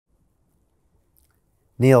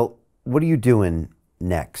Neil, what are you doing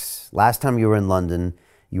next? Last time you were in London,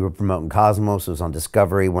 you were promoting Cosmos. It was on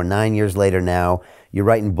Discovery. We're 9 years later now. You're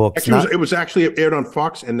writing books. Actually, it was actually aired on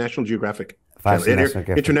Fox and National Geographic Fox channel. and It National aired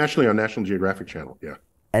Geographic. internationally on National Geographic channel. Yeah.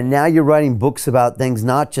 And now you're writing books about things,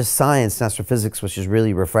 not just science and astrophysics, which is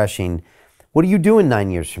really refreshing. What are you doing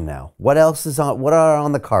 9 years from now? What else is on? What are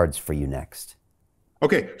on the cards for you next?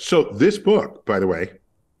 Okay, so this book, by the way,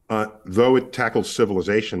 though it tackles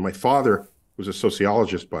civilization, my father was a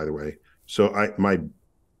sociologist, by the way. So my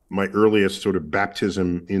earliest sort of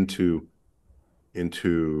baptism into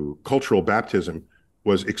cultural baptism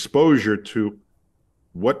was exposure to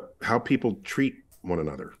how people treat one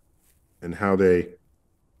another and how they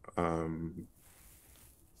and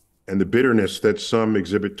the bitterness that some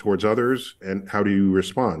exhibit towards others, and how do you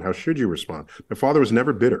respond? How should you respond? My father was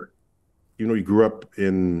never bitter. You know, he grew up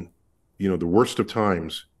in, the worst of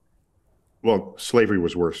times. Well, slavery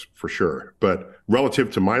was worse for sure, but relative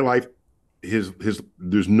to my life,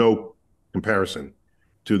 there's no comparison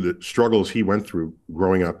to the struggles he went through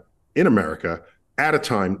growing up in America at a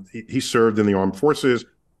time. He served in the armed forces.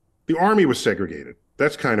 The army was segregated.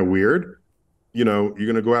 That's kind of weird. You're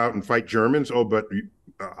going to go out and fight Germans. Oh, but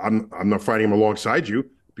I'm not fighting them alongside you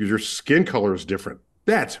because your skin color is different.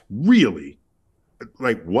 That's really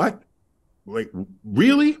like what? Like,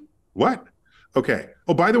 really? What? Okay.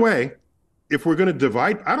 Oh, by the way, if we're going to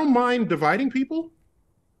divide, I don't mind dividing people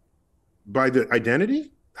by the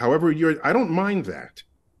identity. However, I don't mind that,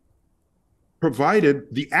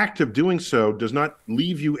 provided the act of doing so does not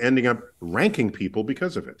leave you ending up ranking people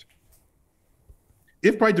because of it.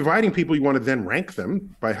 If by dividing people you want to then rank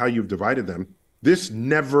them by how you've divided them, this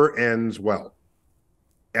never ends well,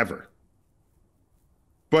 ever.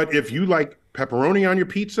 But if you like pepperoni on your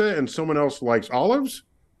pizza and someone else likes olives,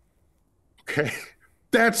 okay,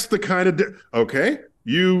 that's the kind of, okay,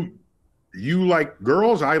 you like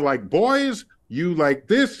girls, I like boys, you like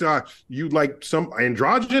this, you like some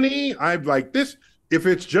androgyny, I like this. If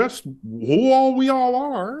it's just who all we all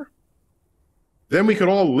are, then we could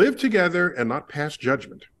all live together and not pass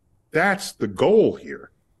judgment. That's the goal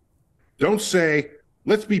here. Don't say,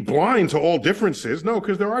 let's be blind to all differences. No,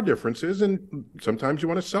 because there are differences, and sometimes you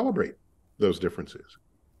want to celebrate those differences.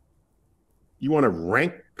 You want to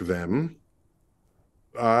rank them.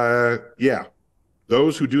 Yeah.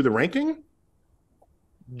 Those who do the ranking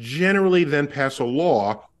generally then pass a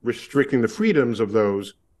law restricting the freedoms of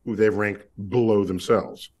those who they've ranked below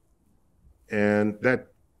themselves. And that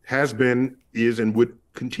has been, is, and would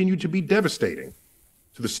continue to be devastating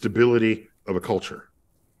to the stability of a culture.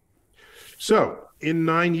 So in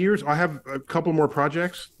 9 years, I have a couple more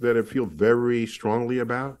projects that I feel very strongly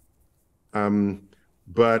about.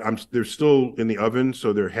 But they're still in the oven,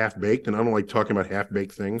 so they're half-baked, and I don't like talking about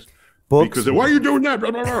half-baked things. Books? Because why are you doing that?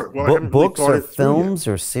 Blah, blah, blah. Well, I haven't books really or films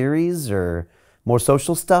or series or more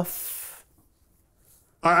social stuff?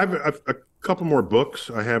 I have a couple more books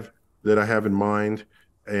I have in mind.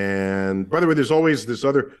 And by the way, there's always this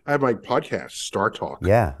other, I have my podcast, Star Talk.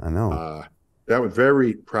 Yeah, I know. I'm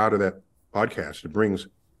very proud of that podcast. It brings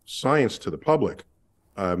science to the public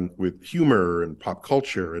with humor and pop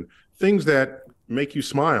culture and things that make you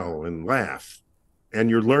smile and laugh. And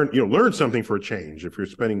you learn something for a change if you're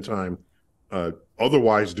spending time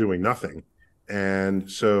otherwise doing nothing. And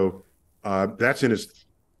so that's in its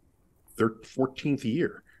 14th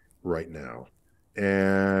year right now.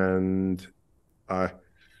 And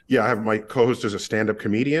yeah, I have my co-host as a stand-up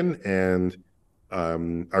comedian, and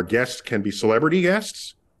our guests can be celebrity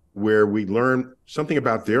guests where we learn something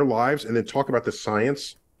about their lives and then talk about the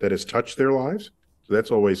science that has touched their lives. So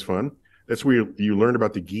that's always fun. That's where you learn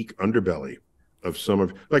about the geek underbelly of some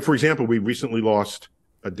of, like, for example, we recently lost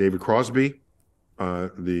David Crosby,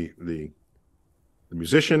 the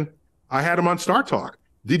musician. I had him on Star Talk.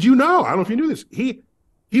 Did you know? I don't know if you knew this. He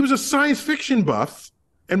was a science fiction buff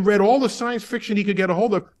and read all the science fiction he could get a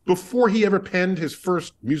hold of before he ever penned his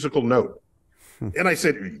first musical note. And I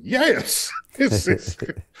said, yes,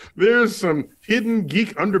 there's some hidden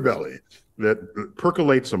geek underbelly that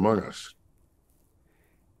percolates among us.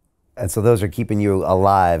 And so those are keeping you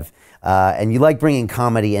alive. And you like bringing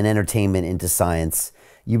comedy and entertainment into science.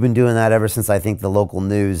 You've been doing that ever since I think the local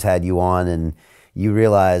news had you on, and you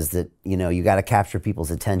realized that, you got to capture people's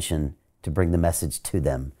attention to bring the message to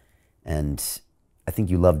them. And I think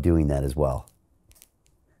you love doing that as well.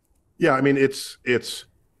 Yeah, I mean, it's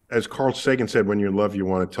as Carl Sagan said, when you're in love, you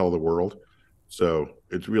want to tell the world. So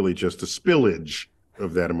it's really just a spillage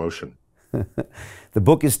of that emotion. The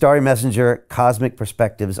book is Starry Messenger, Cosmic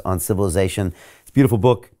Perspectives on Civilization. It's a beautiful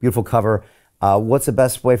book, beautiful cover. What's the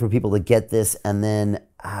best way for people to get this? And then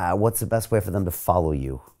what's the best way for them to follow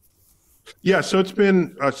you? Yeah, so it's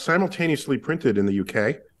been simultaneously printed in the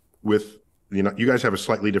UK with, you guys have a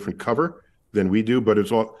slightly different cover than we do, but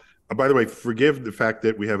it's all, by the way, forgive the fact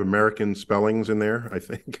that we have American spellings in there, I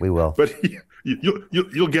think. We will. But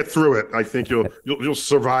you'll get through it. I think you'll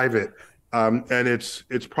survive it. And it's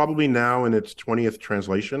probably now in its 20th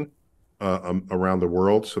translation around the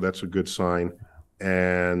world, so that's a good sign.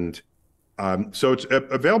 And so it's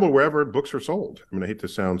available wherever books are sold. I mean, I hate to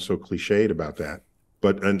sound so cliched about that,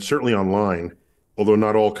 and certainly online, although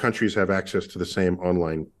not all countries have access to the same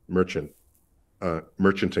online merchanting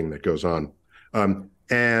that goes on. Yeah,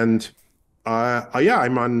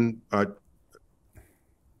 I'm on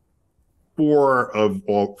four of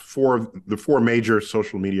the four major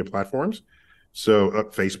social media platforms. So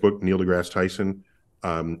Facebook, Neil deGrasse Tyson,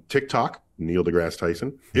 TikTok, Neil deGrasse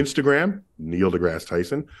Tyson, Instagram, Neil deGrasse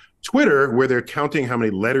Tyson, Twitter, where they're counting how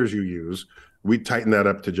many letters you use. We tighten that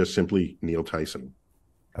up to just simply Neil Tyson.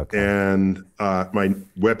 Okay. And my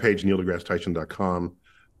webpage, neildegrassetyson.com.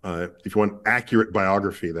 If you want accurate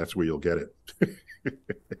biography, that's where you'll get it.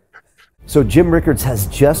 So Jim Rickards has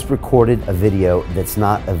just recorded a video that's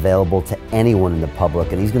not available to anyone in the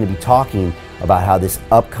public, and he's going to be talking about how this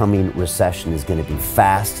upcoming recession is going to be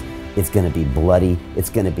fast, it's going to be bloody,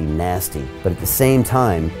 it's going to be nasty. But at the same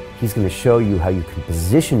time, he's going to show you how you can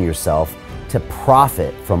position yourself to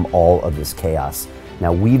profit from all of this chaos.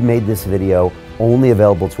 Now, we've made this video only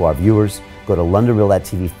available to our viewers. Go to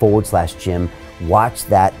londonreal.tv/Jim. Watch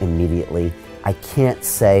that immediately. I can't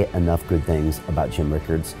say enough good things about Jim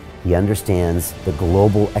Rickards. He understands the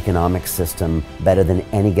global economic system better than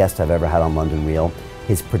any guest I've ever had on London Real.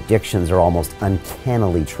 His predictions are almost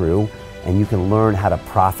uncannily true, and you can learn how to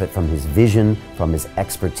profit from his vision, from his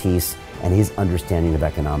expertise, and his understanding of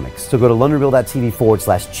economics. So go to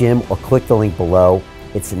londonreal.tv/Jim or click the link below.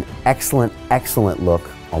 It's an excellent, excellent look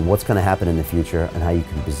on what's going to happen in the future and how you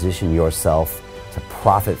can position yourself to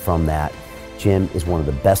profit from that. Jim is one of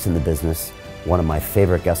the best in the business, one of my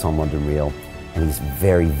favorite guests on London Real, and he's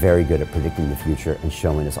very, very good at predicting the future and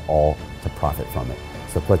showing us all to profit from it.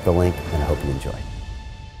 So click the link, and I hope you enjoy.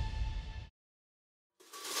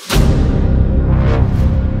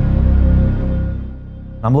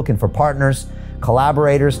 I'm looking for partners,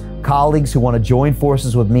 collaborators, colleagues who want to join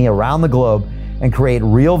forces with me around the globe and create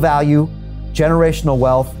real value, generational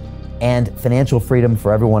wealth, and financial freedom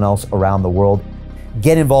for everyone else around the world.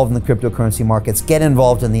 Get involved in the cryptocurrency markets, get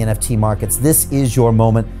involved in the NFT markets. This is your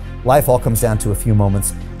moment. Life all comes down to a few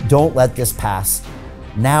moments. Don't let this pass.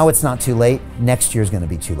 Now it's not too late. Next year's going to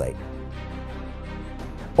be too late.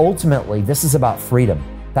 Ultimately, this is about freedom.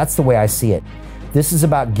 That's the way I see it. This is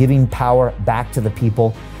about giving power back to the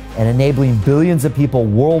people and enabling billions of people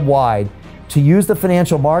worldwide to use the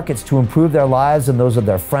financial markets to improve their lives and those of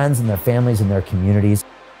their friends and their families and their communities.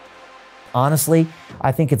 Honestly,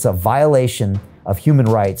 I think it's a violation of human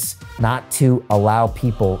rights not to allow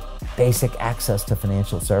people basic access to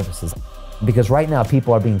financial services. Because right now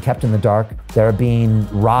people are being kept in the dark, they're being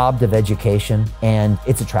robbed of education, and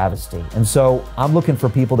it's a travesty. And so I'm looking for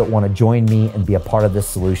people that want to join me and be a part of this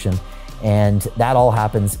solution. And that all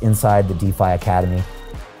happens inside the DeFi Academy.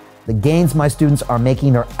 The gains my students are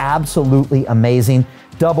making are absolutely amazing.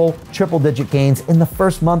 Double, triple digit gains in the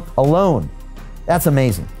first month alone. That's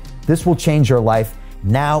amazing. This will change your life.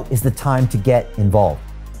 Now is the time to get involved.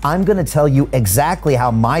 I'm going to tell you exactly how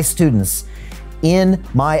my students in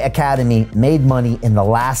my academy made money in the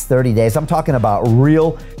last 30 days. I'm talking about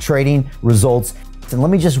real trading results. And let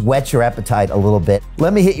me just whet your appetite a little bit.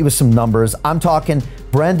 Let me hit you with some numbers. I'm talking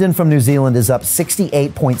Brendan from New Zealand is up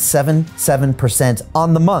 68.77%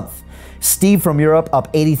 on the month. Steve from Europe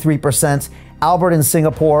up 83%. Albert in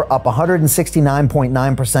Singapore up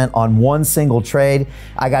 169.9% on one single trade.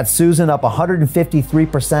 I got Susan up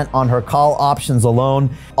 153% on her call options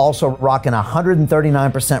alone. Also rocking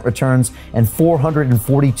 139% returns and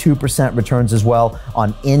 442% returns as well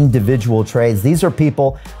on individual trades. These are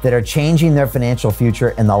people that are changing their financial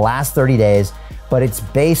future in the last 30 days, but it's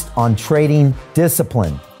based on trading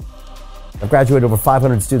discipline. I've graduated over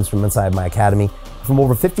 500 students from inside my academy from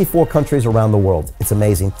over 54 countries around the world. It's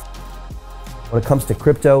amazing. When it comes to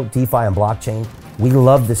crypto, DeFi, and blockchain, we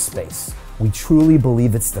love this space. We truly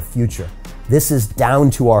believe it's the future. This is down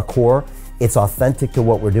to our core. It's authentic to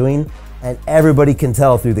what we're doing, and everybody can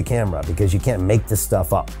tell through the camera because you can't make this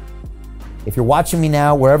stuff up. If you're watching me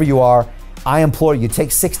now, wherever you are, I implore you,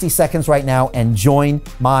 take 60 seconds right now and join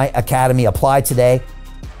my academy. Apply today.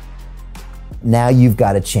 Now you've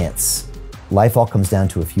got a chance. Life all comes down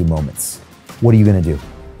to a few moments. What are you going to do?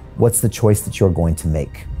 What's the choice that you're going to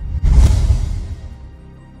make?